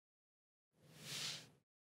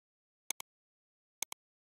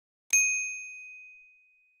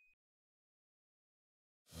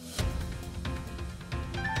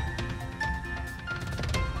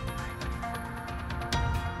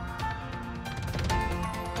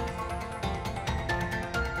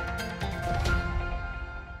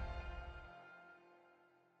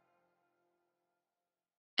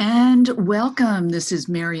And welcome. This is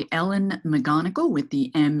Mary Ellen McGonagle with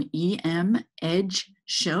the MEM Edge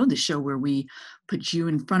Show, the show where we put you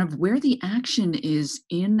in front of where the action is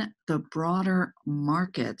in the broader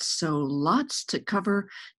markets. So lots to cover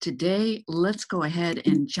today. Let's go ahead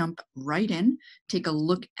and jump right in. Take a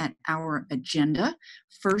look at our agenda.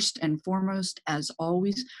 First and foremost, as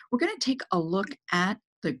always, we're going to take a look at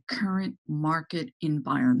the current market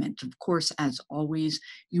environment. Of course, as always,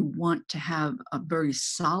 you want to have a very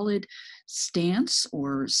solid stance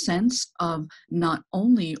or sense of not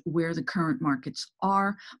only where the current markets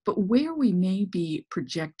are, but where we may be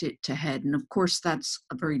projected to head. And of course, that's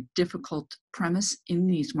a very difficult premise in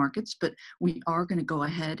these markets, but we are going to go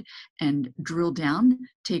ahead and drill down,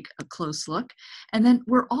 take a close look. And then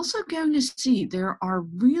we're also going to see there are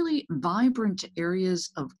really vibrant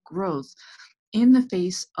areas of growth in the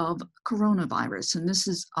face of coronavirus. And this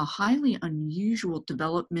is a highly unusual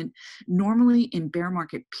development. Normally in bear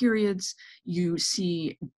market periods, you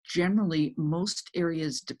see generally most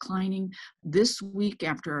areas declining. This week,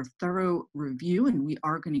 after a thorough review, and we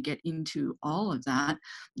are going to get into all of that,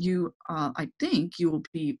 I think you will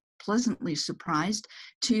be pleasantly surprised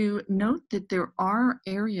to note that there are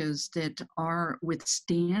areas that are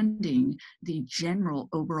withstanding the general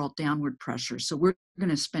overall downward pressure. So we're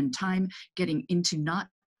going to spend time getting into not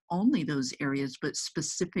only those areas, but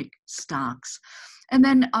specific stocks. And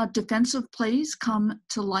then defensive plays come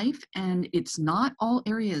to life, and it's not all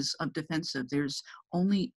areas of defensive. There's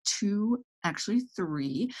only actually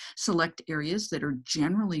three select areas that are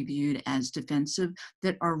generally viewed as defensive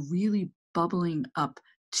that are really bubbling up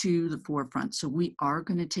to the forefront. So we are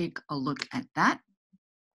going to take a look at that.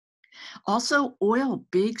 Also, oil,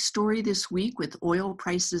 big story this week with oil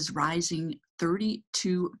prices rising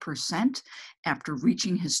 32% after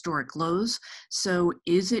reaching historic lows. So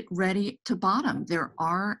is it ready to bottom? There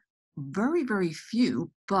are very, very few,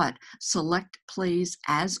 but select plays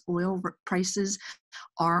as oil prices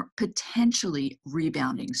are potentially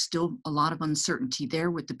rebounding. Still a lot of uncertainty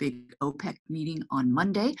there with the big OPEC meeting on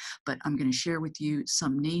Monday, but I'm going to share with you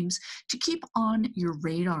some names to keep on your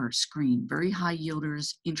radar screen. Very high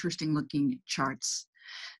yielders, interesting looking charts.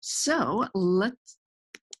 So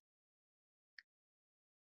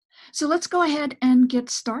let's go ahead and get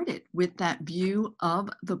started with that view of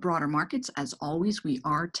the broader markets. As always, we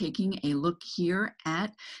are taking a look here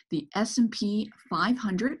at the S&P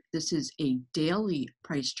 500. This is a daily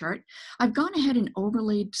price chart. I've gone ahead and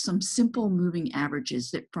overlaid some simple moving averages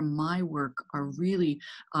that from my work are really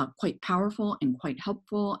quite powerful and quite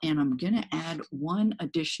helpful. And I'm going to add one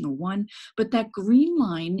additional one, but that green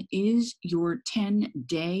line is your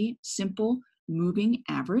 10-day simple moving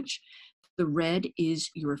average. The red is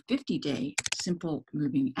your 50-day simple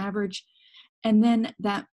moving average. And then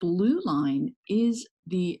that blue line is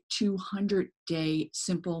the 200-day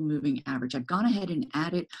simple moving average. I've gone ahead and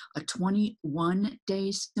added a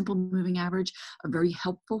 21-day simple moving average, a very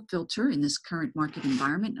helpful filter in this current market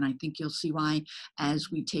environment. And I think you'll see why as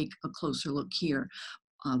we take a closer look here.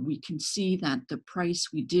 We can see that the price,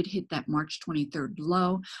 we did hit that March 23rd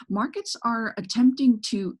low. Markets are attempting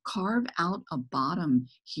to carve out a bottom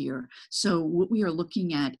here. So what we are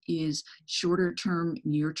looking at is shorter term,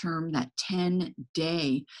 near term, that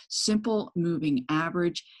 10-day simple moving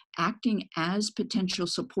average acting as potential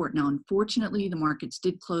support. Now, unfortunately, the markets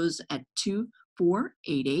did close at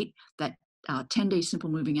 2488. That 10-day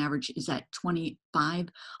simple moving average is at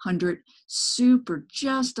 2,500. Super,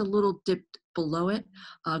 just a little dipped below it.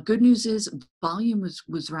 Good news is volume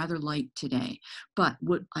was rather light today. But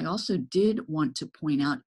what I also did want to point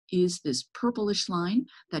out is this purplish line.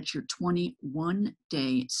 That's your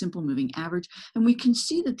 21-day simple moving average. And we can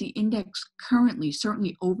see that the index currently,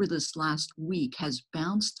 certainly over this last week, has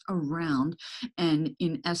bounced around and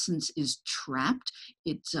in essence is trapped.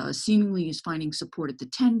 It seemingly is finding support at the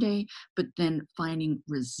 10-day, but then finding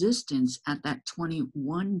resistance at that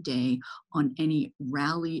 21-day on any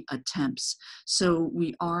rally attempts. So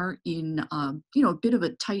we are in a bit of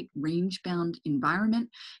a tight range-bound environment.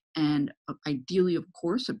 And ideally, of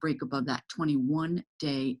course, a break above that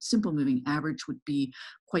 21-day simple moving average would be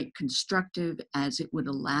quite constructive, as it would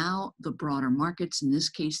allow the broader markets, in this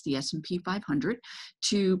case the S&P 500,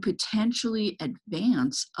 to potentially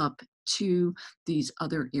advance up to these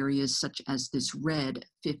other areas such as this red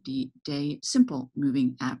 50-day simple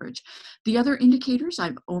moving average. The other indicators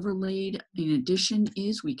I've overlaid in addition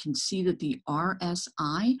is we can see that the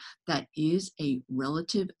RSI, that is a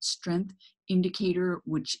relative strength indicator,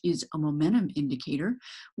 which is a momentum indicator.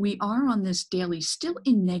 We are on this daily still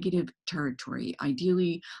in negative territory,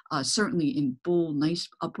 ideally, certainly in nice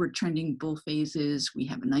upward trending bull phases. We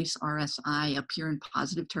have a nice RSI up here in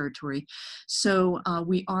positive territory. So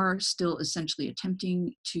we are still essentially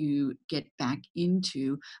attempting to get back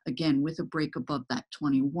into, again, with a break above that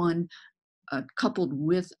 21, coupled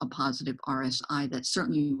with a positive RSI, that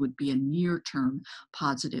certainly would be a near-term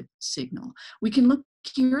positive signal. We can look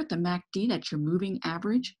here at the MACD, that's your moving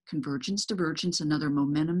average, convergence, divergence, another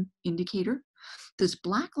momentum indicator. This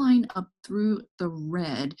black line up through the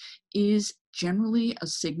red is generally a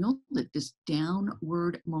signal that this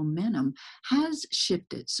downward momentum has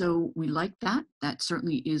shifted. So we like that. That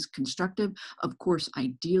certainly is constructive. Of course,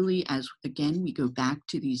 ideally, as again, we go back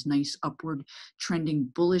to these nice upward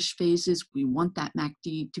trending bullish phases, we want that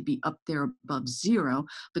MACD to be up there above zero,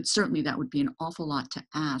 but certainly that would be an awful lot to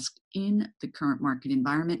ask in the current market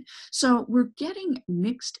environment. So we're getting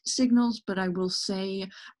mixed signals, but I will say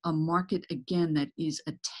a market, again, that is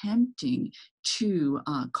attempting to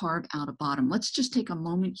carve out a bottom. Let's just take a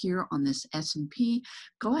moment here on this S&P.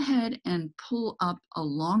 Go ahead and pull up a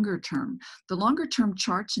longer term. The longer term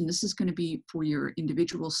charts, and this is going to be for your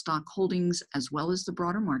individual stock holdings as well as the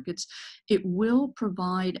broader markets, it will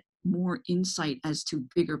provide more insight as to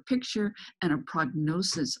bigger picture and a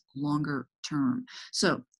prognosis longer term.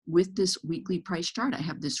 So with this weekly price chart, I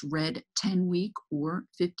have this red 10-week or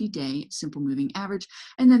 50-day simple moving average,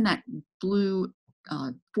 and then that blue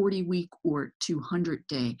 40-week or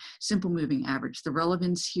 200-day simple moving average. The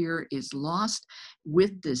relevance here is lost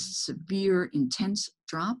with this severe, intense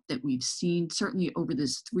drop that we've seen certainly over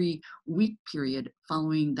this 3-week period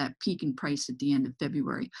following that peak in price at the end of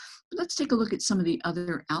February. But let's take a look at some of the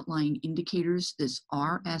other outlying indicators. This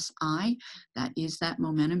RSI, that is that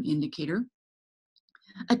momentum indicator,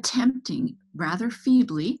 attempting rather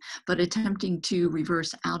feebly, but attempting to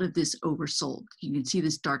reverse out of this oversold. You can see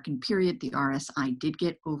this darkened period. The RSI did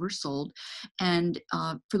get oversold. And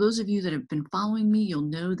for those of you that have been following me, you'll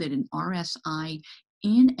know that an RSI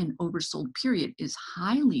in an oversold period is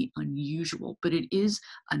highly unusual, but it is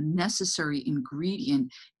a necessary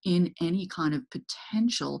ingredient in any kind of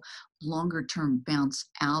potential longer term bounce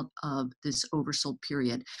out of this oversold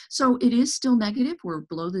period. So it is still negative. We're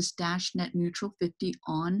below this dash net neutral 50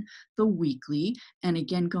 on the weekly. And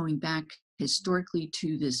again, going back historically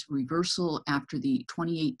to this reversal after the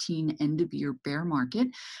 2018 end of year bear market,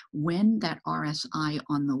 when that RSI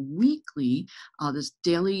on the weekly, this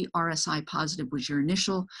daily RSI positive was your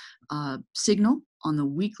initial signal. On the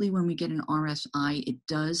weekly, when we get an RSI, it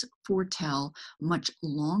does foretell much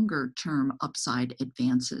longer term upside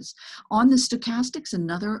advances. On the stochastics,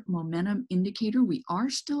 another momentum indicator, we are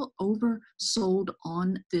still oversold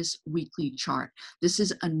on this weekly chart. This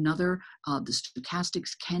is another, the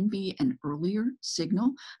stochastics can be an earlier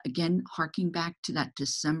signal. Again, harking back to that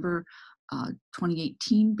December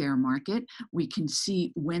 2018 bear market, we can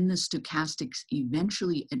see when the stochastics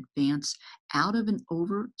eventually advance out of an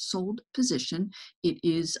oversold position, it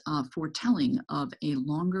is foretelling of a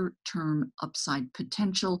longer term upside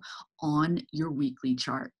potential on your weekly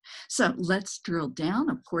chart. So let's drill down.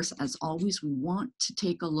 Of course, as always, we want to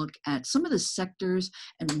take a look at some of the sectors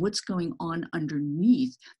and what's going on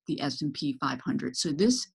underneath the S&P 500. So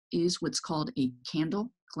this is what's called a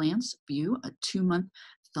candle glance view, a 2-month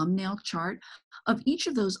thumbnail chart of each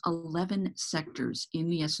of those 11 sectors in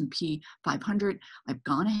the S&P 500. I've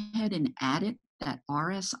gone ahead and added that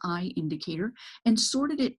RSI indicator and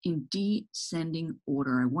sorted it in descending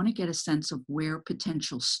order. I want to get a sense of where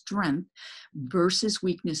potential strength versus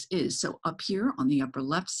weakness is. So up here on the upper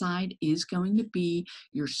left side is going to be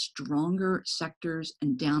your stronger sectors,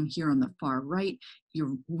 and down here on the far right,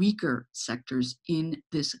 your weaker sectors in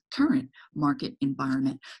this current market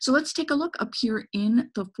environment. So let's take a look up here in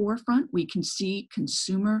the forefront. We can see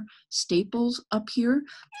consumer staples up here,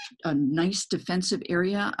 a nice defensive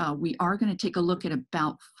area. We are going to take a look at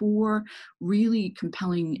about 4 really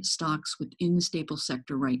compelling stocks within the staple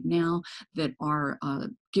sector right now that are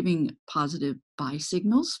giving positive buy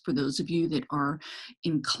signals. For those of you that are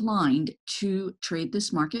inclined to trade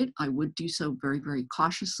this market, I would do so very, very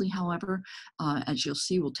cautiously. However, as you'll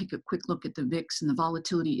see, we'll take a quick look at the VIX, and the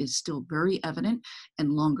volatility is still very evident.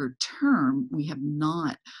 And longer term, we have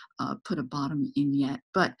not put a bottom in yet.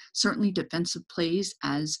 But certainly defensive plays,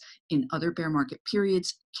 as in other bear market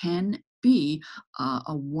periods, can be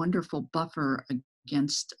a wonderful buffer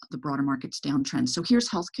against the broader market's downtrend. So here's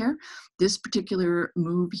healthcare. This particular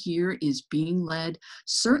move here is being led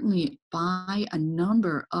certainly by a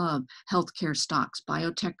number of healthcare stocks.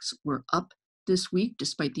 Biotechs were up this week,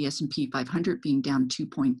 despite the S&P 500 being down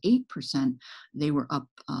 2.8%. They were up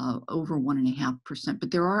over 1.5%.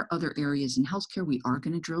 But there are other areas in healthcare. We are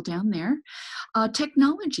going to drill down there.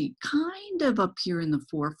 Technology kind of up here in the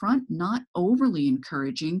forefront, not overly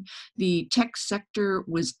encouraging. The tech sector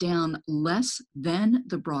was down less than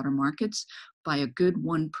the broader markets by a good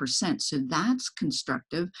 1%. So that's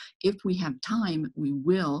constructive. If we have time, we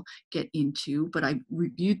will get into, but I've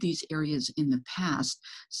reviewed these areas in the past,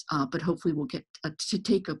 but hopefully we'll get to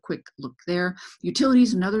take a quick look there.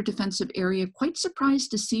 Utilities, another defensive area. Quite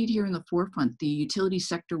surprised to see it here in the forefront. The utility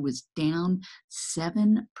sector was down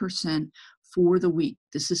 7% for the week.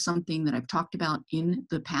 This is something that I've talked about in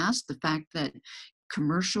the past, the fact that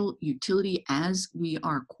commercial utility, as we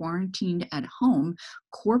are quarantined at home,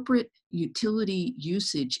 corporate utility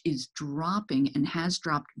usage is dropping and has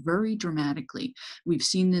dropped very dramatically. We've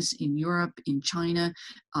seen this in Europe, in China.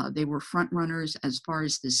 They were front runners as far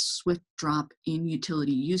as this swift drop in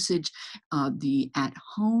utility usage. The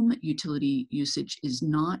at-home utility usage is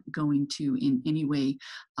not going to in any way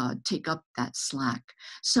take up that slack.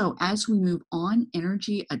 So as we move on,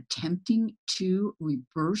 energy attempting to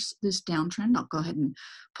reverse this downtrend. I'll go ahead and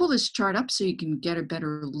pull this chart up so you can get a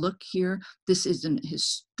better look here. This is an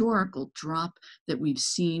historical drop that we've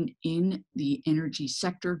seen in the energy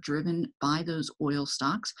sector driven by those oil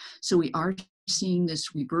stocks. So we are seeing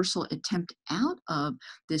this reversal attempt out of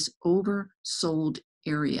this oversold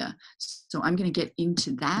area. So I'm going to get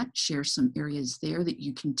into that, share some areas there that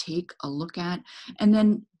you can take a look at, and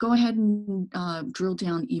then go ahead and drill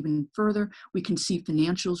down even further. We can see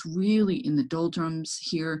financials really in the doldrums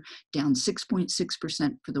here, down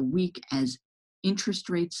 6.6% for the week as interest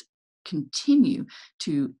rates continue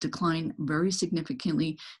to decline very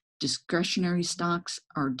significantly. Discretionary stocks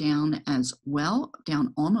are down as well,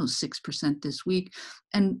 down almost 6% this week.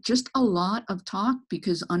 And just a lot of talk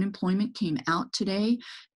because unemployment came out today.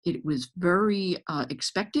 It was very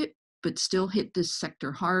expected, but still hit this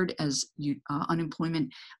sector hard as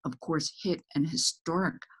unemployment, of course, hit an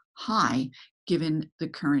historic high given the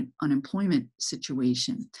current unemployment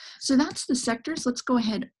situation. So that's the sectors. Let's go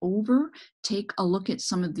ahead over, take a look at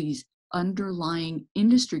some of these underlying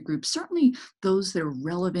industry groups, certainly those that are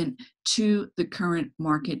relevant to the current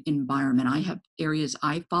market environment. I have areas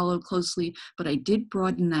I follow closely, but I did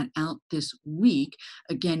broaden that out this week,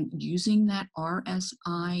 again, using that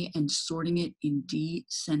RSI and sorting it in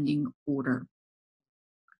descending order.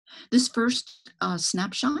 This first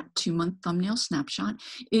snapshot, 2-month thumbnail snapshot,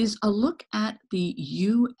 is a look at the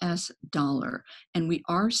US dollar. And we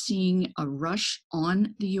are seeing a rush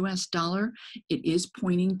on the US dollar. It is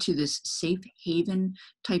pointing to this safe haven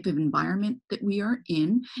type of environment that we are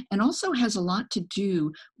in, and also has a lot to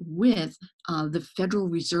do with the Federal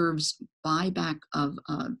Reserve's buyback of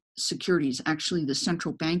securities. Actually, the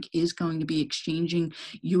central bank is going to be exchanging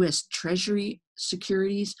US Treasury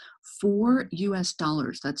securities for US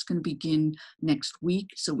dollars. That's going to begin next week.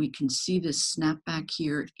 So we can see this snapback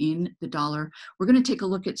here in the dollar. We're going to take a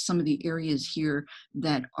look at some of the areas here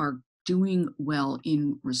that are doing well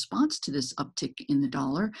in response to this uptick in the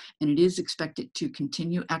dollar. And it is expected to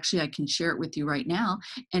continue. Actually, I can share it with you right now.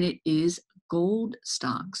 And it is gold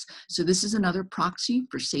stocks. So this is another proxy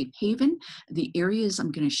for safe haven. The areas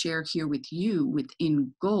I'm going to share here with you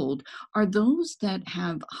within gold are those that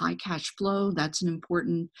have high cash flow. That's an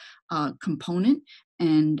important component.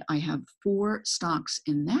 And I have 4 stocks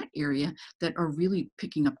in that area that are really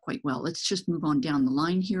picking up quite well. Let's just move on down the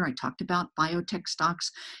line here. I talked about biotech stocks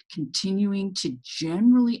continuing to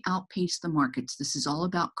generally outpace the markets. This is all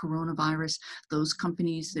about coronavirus, those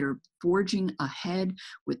companies that are forging ahead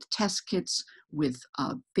with test kits, with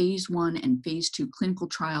phase 1 and phase 2 clinical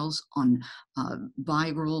trials on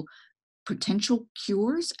viral potential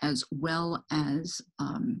cures, as well as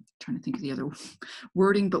trying to think of the other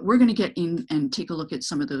wording, but we're going to get in and take a look at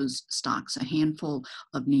some of those stocks, a handful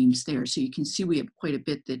of names there. So you can see we have quite a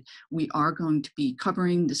bit that we are going to be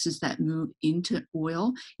covering. This is that move into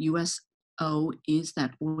oil. USO is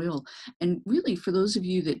that oil. And really, for those of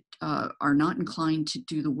you that are not inclined to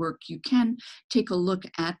do the work, you can take a look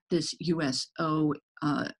at this USO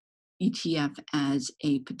ETF as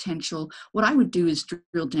a potential. What I would do is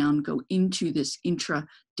drill down, go into this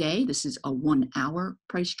intraday. This is a 1-hour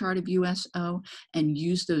price chart of USO, and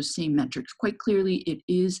use those same metrics. Quite clearly, it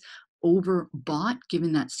is overbought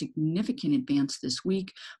given that significant advance this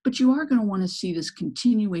week, but you are going to want to see this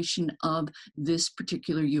continuation of this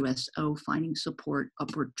particular USO finding support,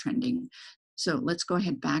 upward trending. So let's go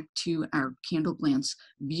ahead back to our candle glance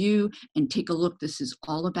view and take a look. This is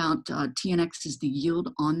all about TNX is the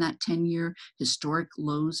yield on that 10-year, historic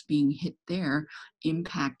lows being hit there,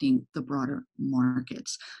 impacting the broader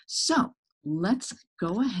markets. So let's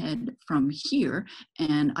go ahead from here.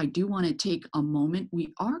 And I do want to take a moment.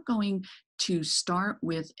 We are going to start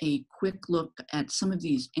with a quick look at some of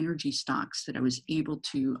these energy stocks that I was able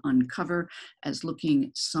to uncover as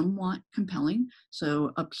looking somewhat compelling.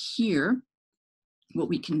 So up here, what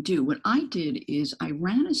we can do, what I did is I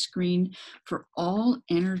ran a screen for all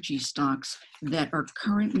energy stocks that are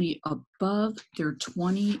currently above their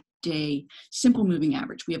 20-day simple moving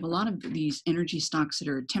average. We have a lot of these energy stocks that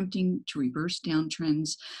are attempting to reverse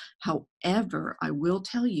downtrends. However, I will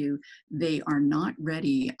tell you, they are not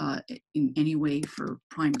ready in any way for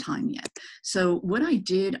prime time yet. So what I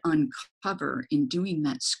did uncover in doing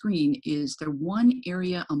that screen is the one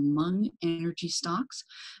area among energy stocks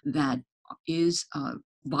that is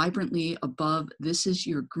vibrantly above. This is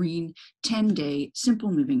your green 10-day simple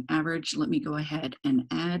moving average. Let me go ahead and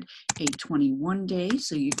add a 21-day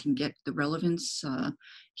so you can get the relevance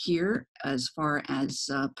here as far as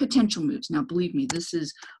potential moves. Now, believe me, this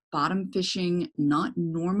is bottom fishing, not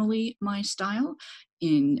normally my style,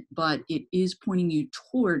 but it is pointing you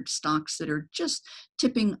toward stocks that are just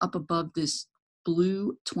tipping up above this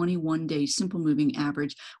blue 21-day simple moving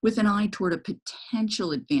average with an eye toward a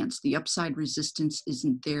potential advance. The upside resistance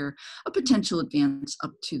isn't there, a potential advance up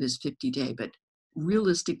to this 50-day, but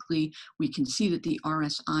realistically, we can see that the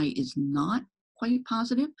RSI is not quite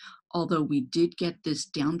positive, although we did get this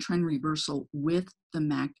downtrend reversal with the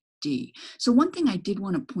MACD. So one thing I did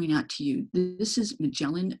want to point out to you, this is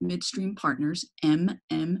Magellan Midstream Partners,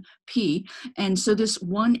 MMP, and so this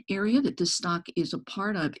one area that this stock is a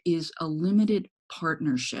part of is a limited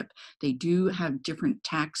partnership. They do have different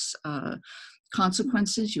tax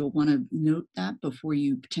consequences. You'll want to note that before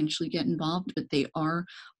you potentially get involved, but they are,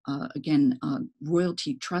 again,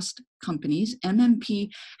 royalty trust companies. MMP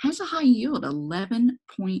has a high yield,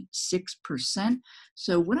 11.6%.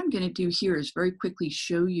 So what I'm going to do here is very quickly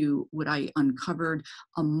show you what I uncovered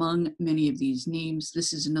among many of these names.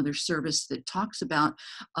 This is another service that talks about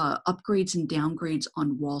upgrades and downgrades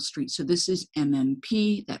on Wall Street. So this is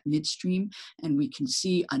MMP, that midstream, and we can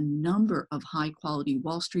see a number of high quality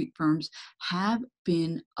Wall Street firms have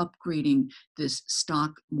been upgrading this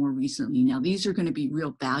stock more recently. Now, these are going to be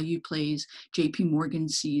real value plays. JP Morgan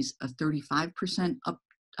sees a 35%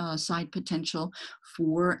 upside potential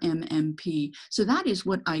for MMP. So that is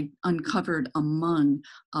what I uncovered among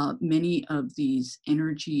many of these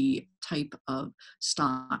energy type of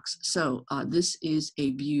stocks. So this is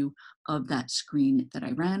a view of that screen that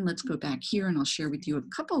I ran. Let's go back here and I'll share with you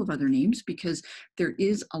a couple of other names because there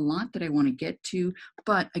is a lot that I want to get to.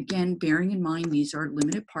 But again, bearing in mind, these are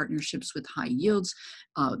limited partnerships with high yields.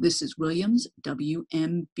 This is Williams,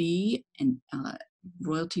 WMB, and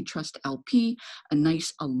Royalty Trust LP, a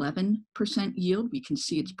nice 11% yield. We can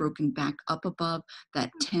see it's broken back up above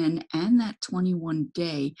that 10 and that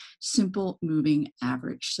 21-day simple moving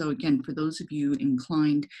average. So again, for those of you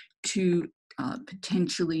inclined to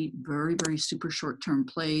potentially very, very super short-term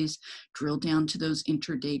plays, drill down to those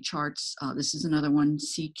intraday charts. This is another one,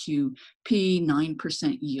 CQP,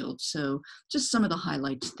 9% yield. So just some of the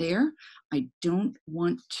highlights there. I don't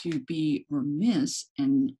want to be remiss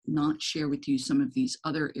and not share with you some of these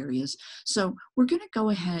other areas. So we're going to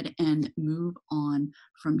go ahead and move on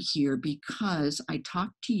from here because I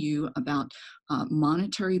talked to you about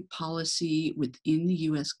monetary policy within the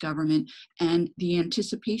US government and the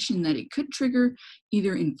anticipation that it could trigger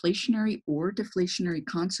either inflationary or deflationary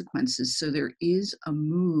consequences. So there is a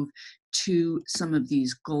move to some of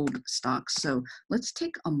these gold stocks. So let's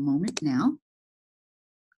take a moment now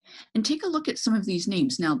and take a look at some of these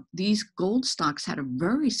names. Now, these gold stocks had a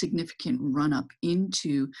very significant run up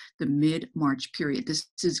into the mid-March period. This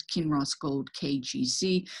is Kinross Gold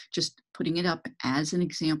KGC, just putting it up as an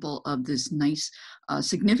example of this nice,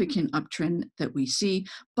 significant uptrend that we see.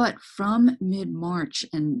 But from mid-March,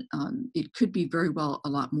 and it could be very well a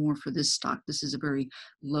lot more for this stock. This is a very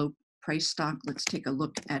low price stock. Let's take a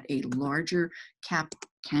look at a larger cap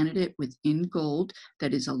candidate within gold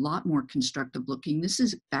that is a lot more constructive looking. This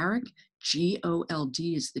is Barrick, GOLD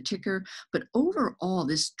is the ticker, but overall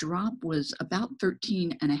this drop was about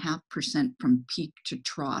 13.5% from peak to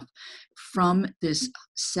trough from this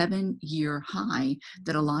 7-year high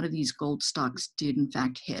that a lot of these gold stocks did in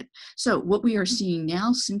fact hit. So what we are seeing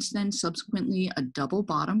now since then, subsequently a double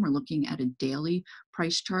bottom. We're looking at a daily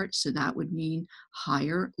price chart, so that would mean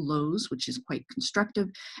higher lows, which is quite constructive,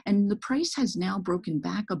 and the price has now broken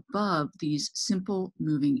back above these simple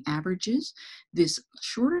moving averages. This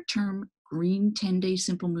shorter term green 10-day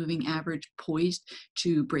simple moving average poised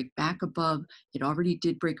to break back above, it already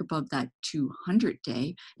did break above that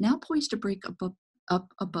 200-day, now poised to break up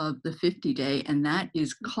above the 50-day, and that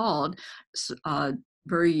is called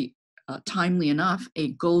very timely enough,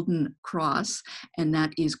 a golden cross, and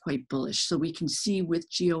that is quite bullish. So we can see with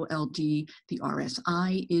GOLD, the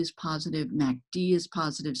RSI is positive, MACD is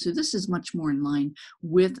positive. So this is much more in line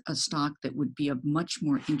with a stock that would be of much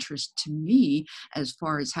more interest to me as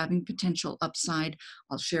far as having potential upside.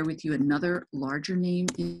 I'll share with you another larger name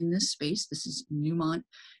in this space. This is Newmont.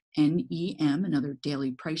 NEM, another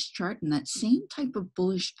daily price chart, and that same type of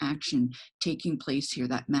bullish action taking place here,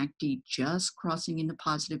 that MACD just crossing into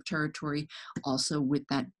positive territory, also with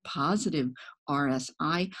that positive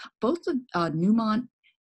RSI. Both of Newmont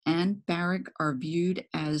and Barrick are viewed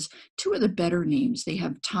as two of the better names. They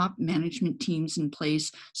have top management teams in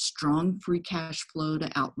place, strong free cash flow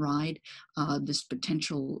to outride this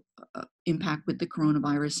potential impact with the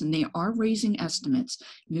coronavirus, and they are raising estimates.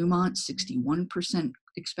 Newmont, 61%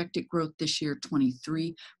 expected growth this year,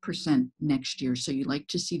 23% next year. So you like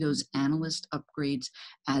to see those analyst upgrades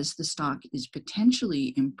as the stock is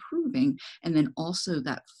potentially improving, and then also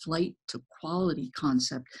that flight to quality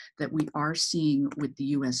concept that we are seeing with the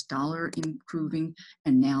US dollar improving,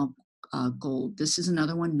 and now gold. This is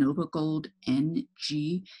another one, Nova Gold,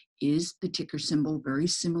 NG is the ticker symbol, very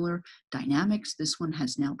similar dynamics. This one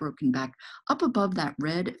has now broken back up above that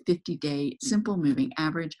red 50-day simple moving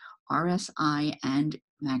average, RSI and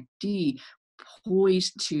MACD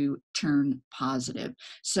poised to turn positive.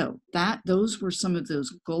 So those were some of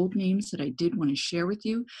those gold names that I did want to share with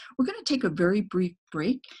you. We're going to take a very brief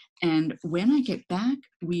break, and when I get back,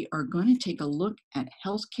 we are going to take a look at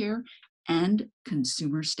healthcare and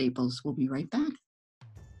consumer staples. We'll be right back.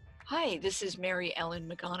 Hi, this is Mary Ellen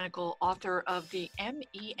McGonagle, author of the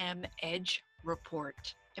MEM Edge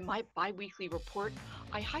Report. In my bi-weekly report,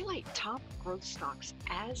 I highlight top growth stocks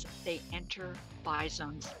as they enter buy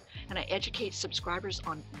zones, and I educate subscribers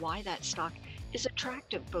on why that stock is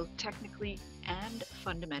attractive both technically and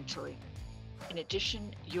fundamentally. In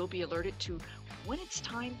addition, you'll be alerted to when it's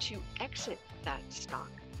time to exit that stock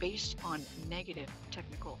based on negative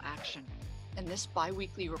technical action. And this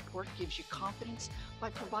bi-weekly report gives you confidence by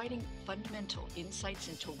providing fundamental insights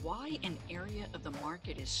into why an area of the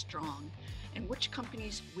market is strong and which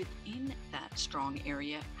companies within that strong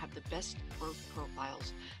area have the best growth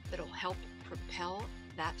profiles that'll help propel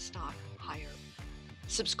that stock higher.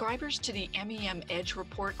 Subscribers to the MEM Edge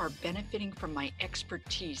Report are benefiting from my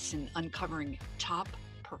expertise in uncovering top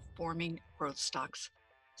performing growth stocks.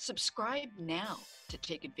 Subscribe now to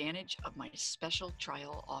take advantage of my special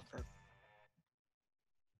trial offer.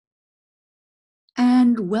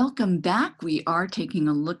 And welcome back. We are taking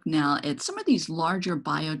a look now at some of these larger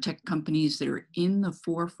biotech companies that are in the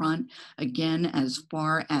forefront, again, as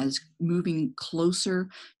far as moving closer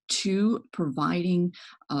to providing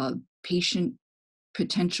patient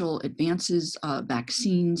potential advances,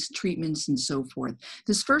 vaccines, treatments, and so forth.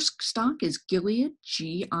 This first stock is Gilead,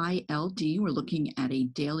 G-I-L-D. We're looking at a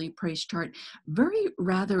daily price chart. Very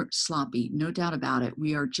rather sloppy, no doubt about it.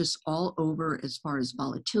 We are just all over as far as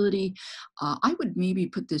volatility. I would maybe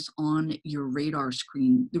put this on your radar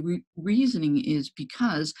screen. The reasoning is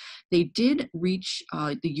because they did reach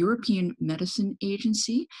the European Medicine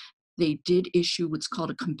Agency. They did issue what's called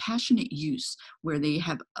a compassionate use, where they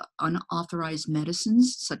have unauthorized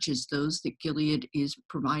medicines, such as those that Gilead is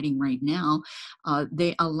providing right now.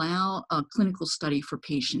 They allow a clinical study for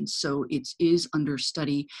patients. So it is under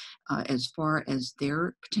study as far as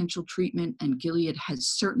their potential treatment, and Gilead has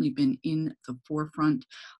certainly been in the forefront.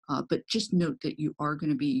 But just note that you are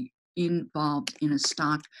going to be involved in a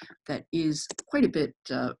stock that is quite a bit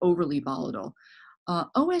overly volatile.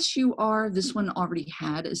 OSUR, this one already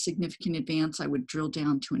had a significant advance. I would drill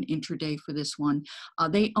down to an intraday for this one.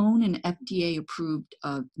 They own an FDA-approved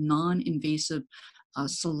non-invasive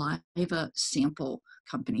saliva sample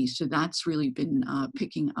company. So that's really been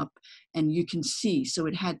picking up. And you can see, so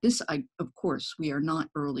it had this, of course, we are not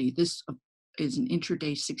early. This is an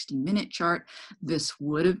intraday 60-minute chart. This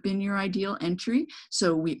would have been your ideal entry.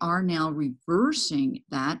 So we are now reversing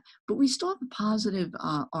that, but we still have a positive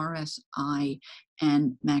RSI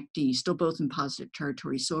and MACD, still both in positive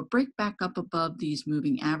territory. So a break back up above these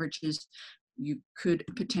moving averages, you could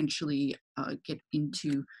potentially get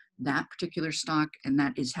into that particular stock, and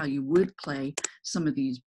that is how you would play some of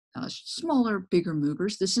these smaller, bigger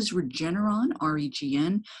movers. This is Regeneron,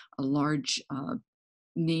 REGN, a large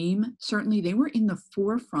name. Certainly they were in the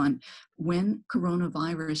forefront when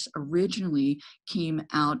coronavirus originally came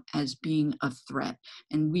out as being a threat.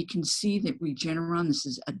 And we can see that Regeneron, this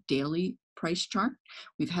is a daily price chart.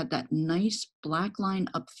 We've had that nice black line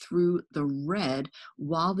up through the red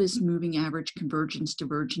while this moving average convergence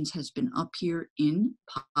divergence has been up here in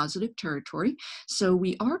positive territory. So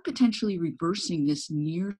we are potentially reversing this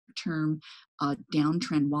near-term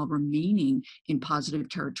downtrend while remaining in positive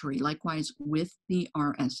territory. Likewise with the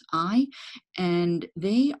RSI, and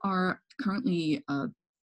they are currently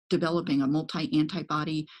developing a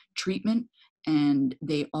multi-antibody treatment. And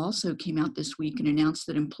they also came out this week and announced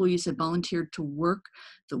that employees have volunteered to work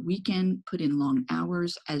the weekend, put in long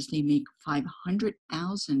hours as they make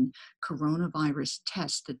 500,000 coronavirus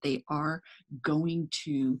tests that they are going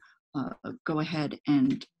to go ahead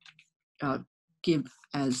and give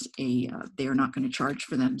as a, they are not going to charge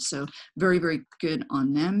for them. So very, very good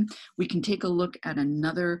on them. We can take a look at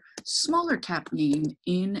another smaller cap name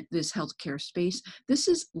in this healthcare space. This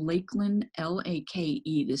is Lakeland,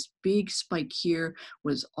 L-A-K-E. This big spike here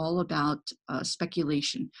was all about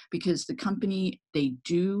speculation because the company, they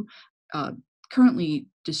do currently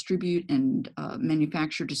distribute and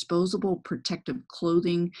manufacture disposable protective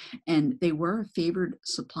clothing, and they were a favored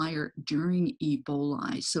supplier during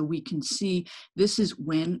Ebola. So we can see this is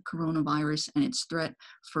when coronavirus and its threat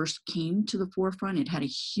first came to the forefront. It had a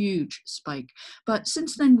huge spike, but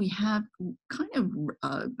since then we have kind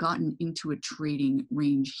of gotten into a trading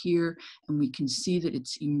range here, and we can see that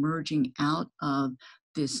it's emerging out of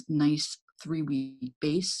this nice 3-week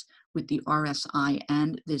base with the RSI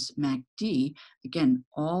and this MACD, again,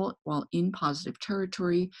 all while in positive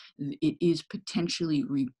territory. It is potentially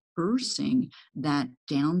reversing that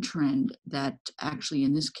downtrend that actually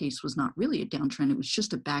in this case was not really a downtrend. It was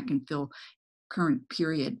just a back and fill current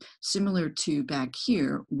period, similar to back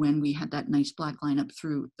here when we had that nice black line up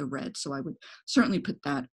through the red. So I would certainly put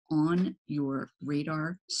that on your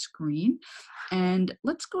radar screen. And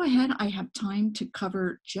let's go ahead. I have time to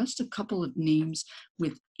cover just a couple of names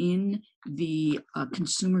within the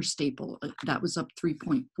consumer staple. That was up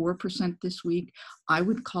 3.4% this week. I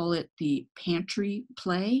would call it the pantry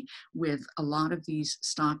play with a lot of these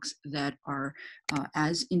stocks that are,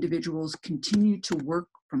 as individuals continue to work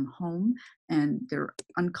from home, and they're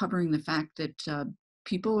uncovering the fact that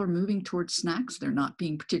people are moving towards snacks. They're not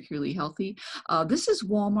being particularly healthy. This is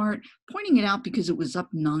Walmart, pointing it out because it was up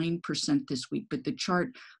 9% this week, but the chart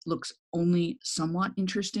looks only somewhat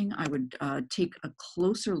interesting. I would take a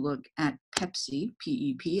closer look at Pepsi,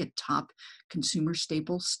 PEP, a top consumer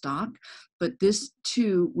staple stock, but this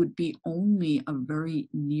too would be only a very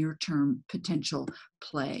near-term potential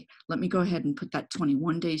play. Let me go ahead and put that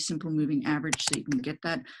 21-day simple moving average so you can get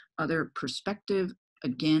that other perspective.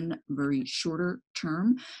 Again, very shorter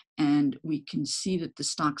term, and we can see that the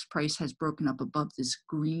stock's price has broken up above this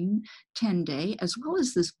green 10-day as well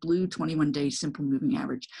as this blue 21-day simple moving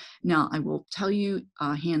average. Now, I will tell you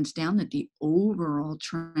hands down that the overall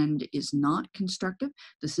trend is not constructive.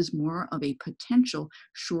 This is more of a potential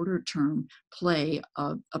shorter term play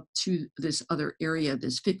up to this other area,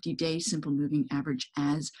 this 50-day simple moving average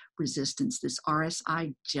as resistance. This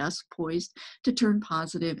RSI just poised to turn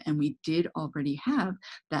positive, and we did already have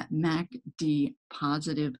that MACD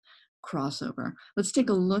positive crossover. Let's take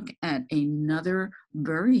a look at another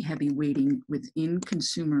very heavy weighting within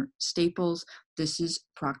consumer staples. This is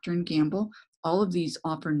Procter & Gamble. All of these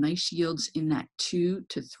offer nice yields in that 2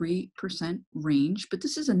 to 3% range, but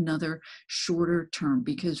this is another shorter term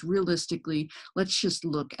because realistically, let's just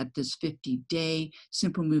look at this 50-day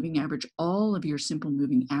simple moving average. All of your simple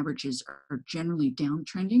moving averages are generally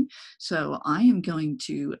downtrending, so I am going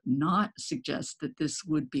to not suggest that this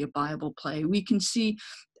would be a viable play. We can see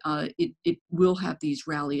it will have these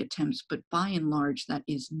rally attempts, but by and large, that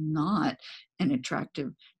is not an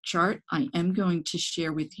attractive chart. I am going to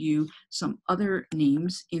share with you some other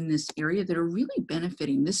names in this area that are really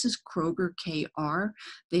benefiting. This is Kroger KR.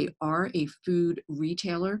 They are a food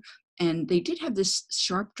retailer, and they did have this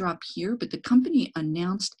sharp drop here, but the company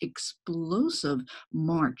announced explosive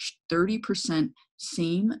March, 30%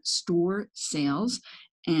 same store sales.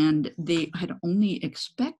 And they had only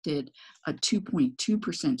expected a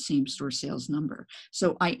 2.2% same-store sales number.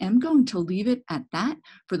 So I am going to leave it at that.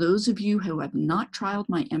 For those of you who have not trialed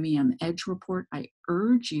my MEM Edge report, I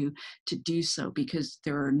urge you to do so because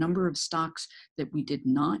there are a number of stocks that we did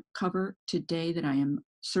not cover today that I am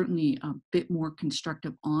certainly a bit more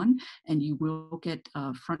constructive on, and you will get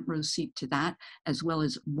a front row seat to that, as well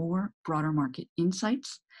as more broader market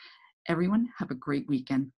insights. Everyone, have a great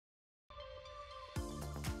weekend.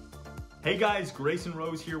 Hey guys, Grayson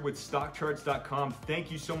Rose here with StockCharts.com.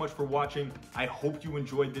 Thank you so much for watching. I hope you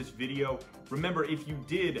enjoyed this video. Remember, if you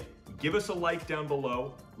did, Give us a like down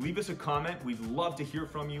below, leave us a comment, we'd love to hear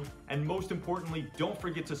from you, and most importantly, don't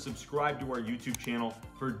forget to subscribe to our YouTube channel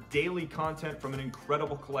for daily content from an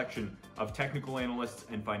incredible collection of technical analysts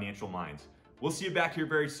and financial minds. We'll see you back here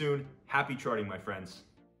very soon. Happy charting, my friends.